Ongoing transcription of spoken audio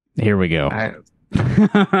Here we go. I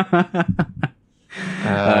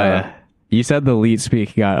uh, you said the leet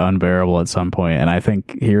speak got unbearable at some point, and I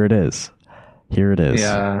think here it is. Here it is.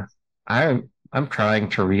 yeah. I'm trying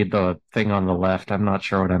to read the thing on the left. I'm not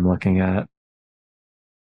sure what I'm looking at.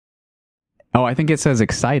 Oh, I think it says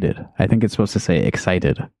excited. I think it's supposed to say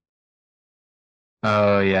excited.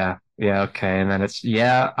 Oh yeah. Yeah, okay. And then it's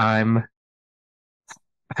yeah, I'm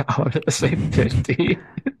I wanted to say 50.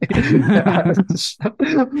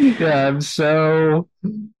 Yeah, I'm so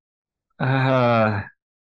uh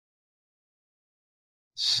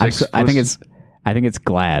six I think plus it's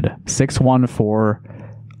glad 614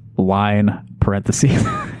 line parentheses.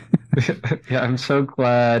 yeah, I'm so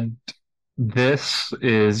glad this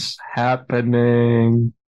is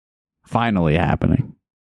happening. Finally happening.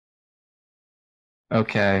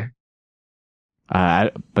 Okay.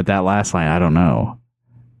 But that last line, I don't know.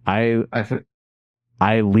 I I th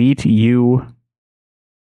I lead you.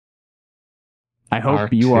 I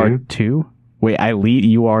hope you are R2. too. Wait, I lead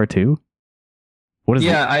you are too. What is?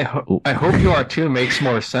 Yeah, I hope you are too makes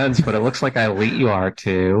more sense, but it looks like I elite you are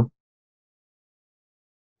too.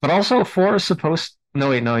 But also four is supposed no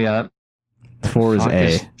wait, no, yeah. The Four is fuck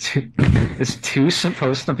A. is two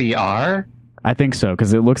supposed to be R? I think so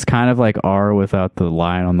because it looks kind of like R without the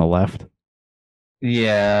line on the left.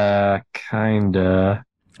 Yeah, kinda.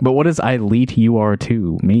 But what does I lead you are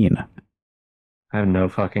too mean? I have no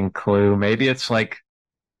fucking clue. Maybe it's like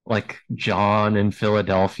John in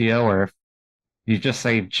Philadelphia, where if you just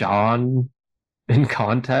say John in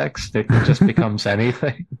context, it just becomes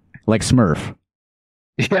anything. Like Smurf.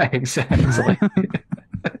 Yeah, exactly.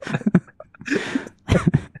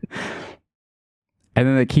 And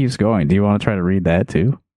then it keeps going. Do you want to try to read that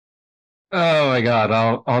too? Oh my God,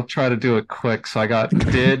 I'll try to do it quick. So I got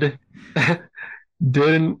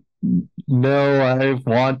didn't know I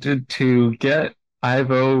wanted to get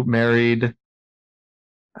Ivo married.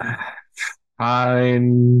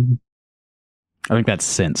 Fine I think that's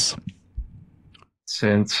since.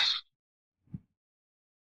 since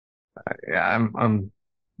yeah, I'm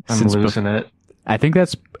Since losing it. I think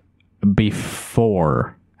that's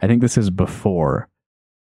before. I think this is before.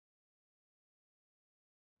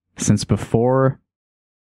 Since before.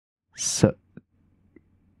 So,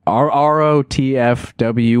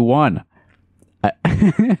 ROTFW1.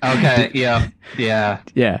 Okay, yeah, yeah.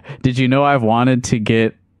 Yeah. Did you know I've wanted to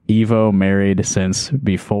get Evo married since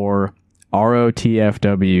before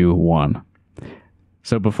ROTFW1?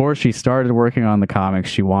 So before she started working on the comics,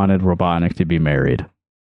 she wanted Robotnik to be married.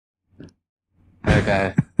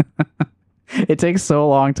 Okay. It takes so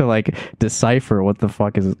long to like decipher what the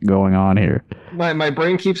fuck is going on here. My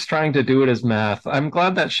brain keeps trying to do it as math. I'm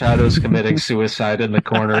glad that Shadow's committing suicide in the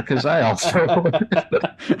corner because I also